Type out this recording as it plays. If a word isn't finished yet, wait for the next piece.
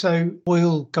So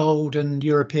oil, gold and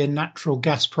European natural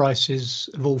gas prices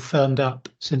have all firmed up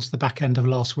since the back end of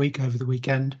last week over the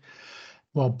weekend,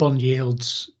 while bond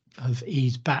yields have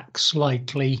eased back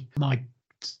slightly. My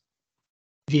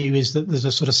view is that there's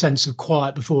a sort of sense of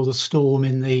quiet before the storm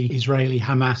in the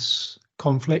Israeli-Hamas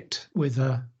conflict, with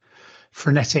a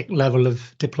frenetic level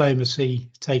of diplomacy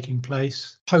taking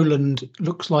place. Poland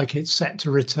looks like it's set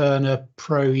to return a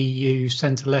pro-EU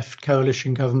centre-left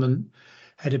coalition government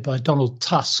headed by Donald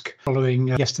Tusk following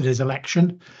yesterday's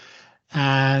election.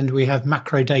 And we have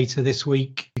macro data this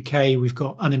week. UK, we've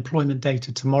got unemployment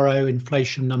data tomorrow,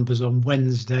 inflation numbers on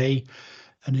Wednesday.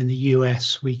 And in the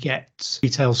US, we get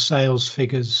retail sales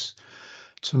figures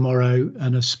tomorrow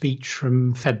and a speech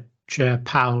from Fed Chair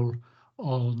Powell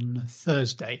on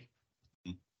Thursday.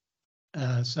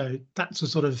 So that's a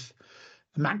sort of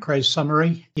macro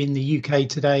summary. In the UK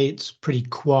today, it's pretty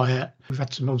quiet. We've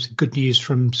had some obviously good news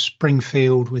from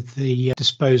Springfield with the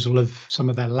disposal of some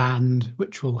of their land,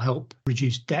 which will help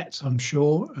reduce debt, I'm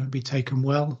sure, and be taken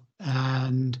well.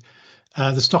 And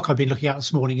the stock I've been looking at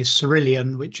this morning is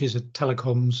Cerillion, which is a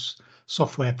telecoms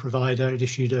software provider. It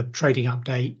issued a trading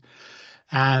update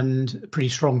and a pretty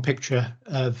strong picture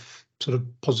of sort of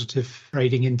positive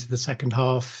trading into the second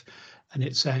half. And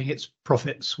it's saying its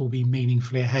profits will be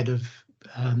meaningfully ahead of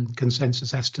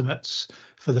consensus estimates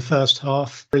for the first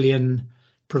half. Cerillion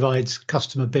provides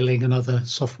customer billing and other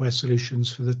software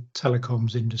solutions for the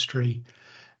telecoms industry.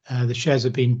 The shares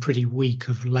have been pretty weak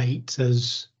of late,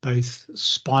 as both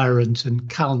Spirent and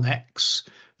Calnex,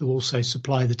 who also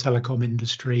supply the telecom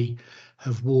industry,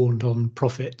 have warned on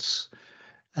profits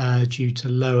due to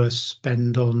lower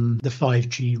spend on the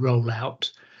 5G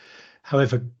rollout.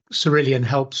 However, Cerillion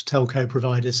helps telco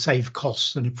providers save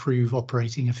costs and improve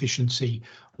operating efficiency,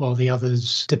 while the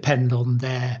others depend on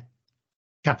their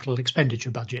capital expenditure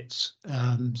budgets.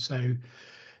 So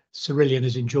Cerillion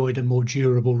has enjoyed a more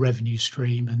durable revenue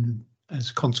stream and as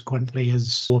consequently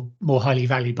is more highly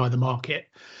valued by the market.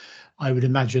 I would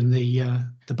imagine the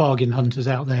bargain hunters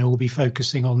out there will be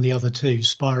focusing on the other two.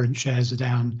 Spirent shares are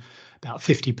down about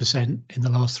 50% in the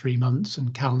last 3 months,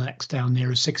 and Calnex down near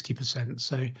 60%.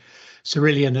 So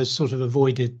Cerillion has sort of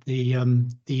avoided the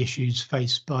issues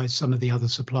faced by some of the other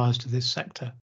suppliers to this sector.